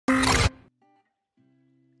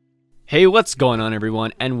Hey, what's going on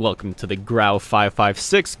everyone, and welcome to the Grau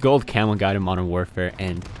 5.56 Gold Camo Guide in Modern Warfare,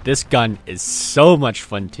 and this gun is so much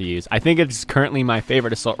fun to use. I think it's currently my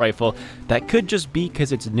favorite assault rifle. That could just be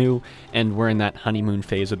because it's new, and we're in that honeymoon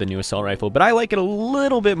phase with the new assault rifle, but I like it a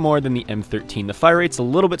little bit more than the M13. The fire rate's a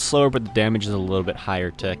little bit slower, but the damage is a little bit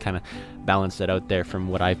higher to kind of balance it out there from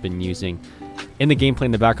what I've been using. In the gameplay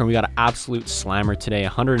in the background, we got an absolute slammer today,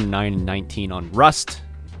 109 and 19 on Rust.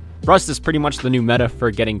 Rust is pretty much the new meta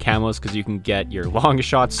for getting camos because you can get your long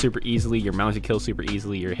shots super easily, your mounted kills super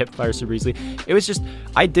easily, your hip fire super easily. It was just,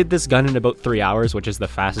 I did this gun in about 3 hours, which is the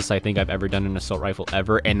fastest I think I've ever done an assault rifle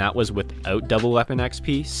ever, and that was without double weapon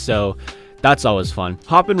XP, so that's always fun.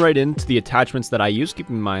 Hopping right into the attachments that I use. Keep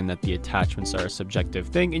in mind that the attachments are a subjective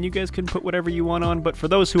thing and you guys can put whatever you want on, but for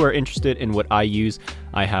those who are interested in what I use,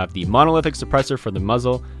 I have the monolithic suppressor for the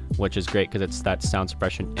muzzle, which is great because it's that sound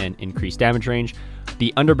suppression and increased damage range.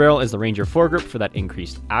 The underbarrel is the Ranger foregrip for that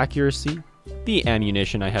increased accuracy. The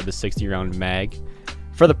ammunition, I have the 60 round mag.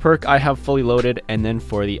 For the perk, I have fully loaded, and then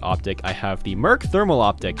for the optic, I have the Merc thermal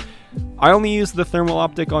optic. I only use the thermal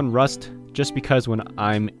optic on Rust just because when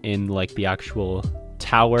I'm in like the actual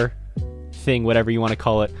tower thing, whatever you want to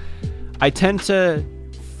call it, I tend to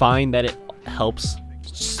find that it helps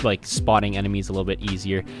just like spotting enemies a little bit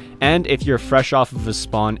easier. And if you're fresh off of a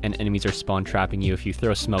spawn and enemies are spawn trapping you, if you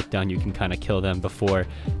throw smoke down, you can kind of kill them before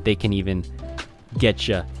they can even get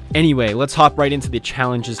you. Anyway, let's hop right into the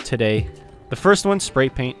challenges today. The first one, spray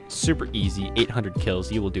paint, super easy, 800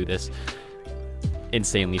 kills. You will do this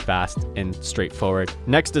insanely fast and straightforward.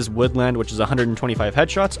 Next is Woodland, which is 125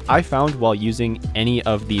 headshots. I found while using any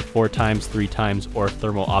of the 4x, 3x, or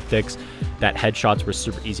thermal optics that headshots were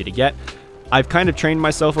super easy to get. I've kind of trained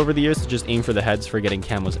myself over the years to just aim for the heads for getting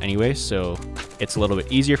camos anyway, so it's a little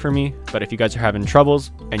bit easier for me. But if you guys are having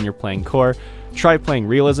troubles and you're playing core, try playing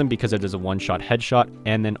realism because it is a one-shot headshot,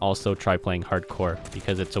 and then also try playing hardcore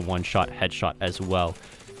because it's a one-shot headshot as well.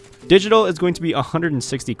 Digital is going to be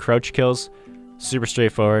 160 crouch kills. Super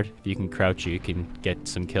straightforward. If you can crouch, you can get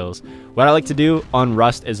some kills. What I like to do on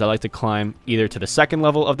Rust is I like to climb either to the second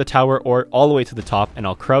level of the tower or all the way to the top, and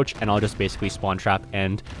I'll crouch and I'll just basically spawn trap,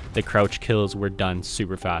 and the crouch kills were done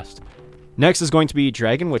super fast. Next is going to be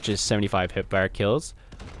Dragon, which is 75 hipfire kills.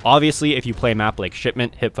 Obviously, if you play a map like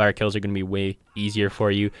Shipment, hipfire kills are going to be way easier for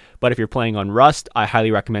you, but if you're playing on Rust, I highly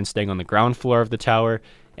recommend staying on the ground floor of the tower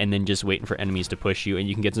and then just waiting for enemies to push you, and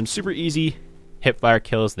you can get some super easy hipfire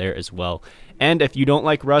kills there as well. And if you don't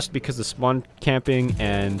like Rust because of spawn camping,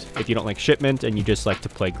 and if you don't like Shipment and you just like to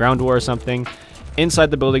play ground war or something, inside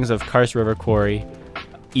the buildings of Karst River Quarry,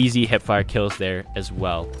 easy hipfire kills there as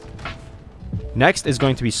well. Next is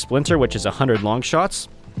going to be Splinter, which is 100 long shots.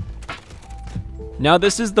 Now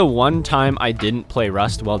this is the one time I didn't play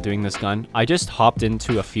Rust while doing this gun. I just hopped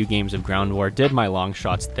into a few games of ground war, did my long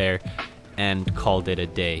shots there, and called it a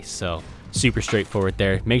day. So super straightforward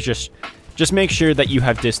there. Just make sure that you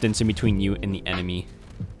have distance in between you and the enemy,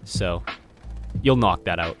 so you'll knock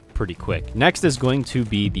that out pretty quick. Next is going to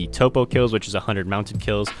be the Topo kills, which is 100 mounted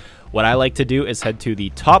kills. What I like to do is head to the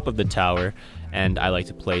top of the tower, and I like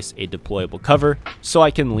to place a deployable cover so I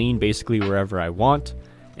can lean basically wherever I want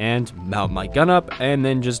and mount my gun up and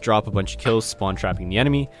then just drop a bunch of kills, spawn trapping the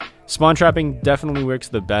enemy. Spawn trapping definitely works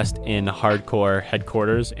the best in hardcore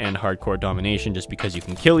headquarters and hardcore domination just because you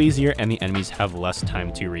can kill easier and the enemies have less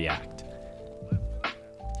time to react.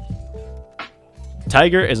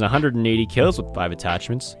 Tiger is 180 kills with 5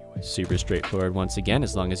 attachments. Super straightforward once again,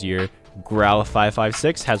 as long as your Grau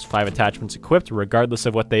 5.56 has 5 attachments equipped, regardless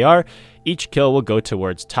of what they are. Each kill will go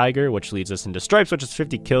towards Tiger, which leads us into Stripes, which is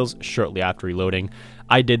 50 kills shortly after reloading.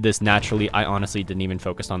 I did this naturally. I honestly didn't even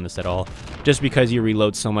focus on this at all. Just because you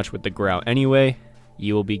reload so much with the Grau anyway,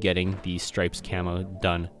 you will be getting the Stripes camo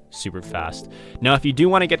done super fast. Now, if you do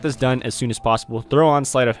want to get this done as soon as possible, throw on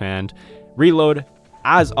sleight of hand, reload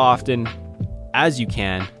as often as you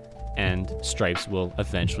can, and Stripes will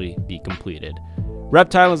eventually be completed.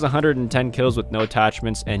 Reptile is 110 kills with no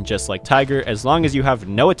attachments, and just like Tiger, as long as you have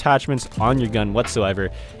no attachments on your gun whatsoever,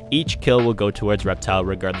 each kill will go towards Reptile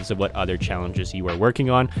regardless of what other challenges you are working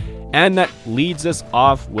on. And that leads us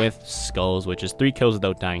off with Skulls, which is 3 kills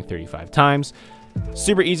without dying 35 times.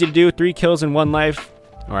 Super easy to do, 3 kills in 1 life,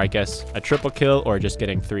 or I guess a triple kill, or just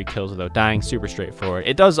getting 3 kills without dying. Super straightforward.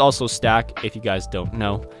 It does also stack, if you guys don't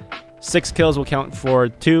know. 6 kills will count for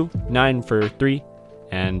 2, 9 for 3,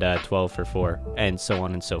 and 12 for 4, and so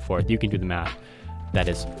on and so forth. You can do the math. That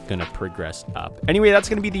is going to progress up. Anyway, that's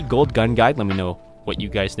going to be the gold gun guide. Let me know what you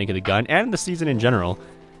guys think of the gun and the season in general.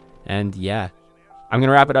 And yeah, I'm going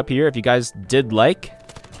to wrap it up here. If you guys did like,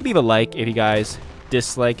 leave a like. If you guys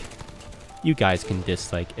dislike, you guys can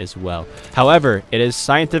dislike as well. However, it is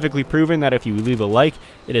scientifically proven that if you leave a like,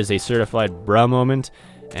 it is a certified bruh moment,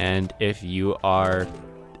 and if you are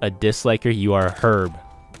a disliker, you are a herb.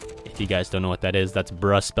 If you guys don't know what that is, that's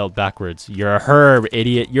bruh spelled backwards. You're a herb,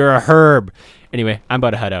 idiot. You're a herb. Anyway, I'm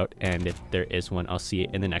about to head out, and if there is one, I'll see you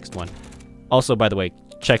in the next one. Also, by the way,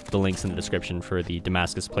 check the links in the description for the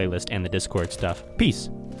Damascus playlist and the Discord stuff. Peace.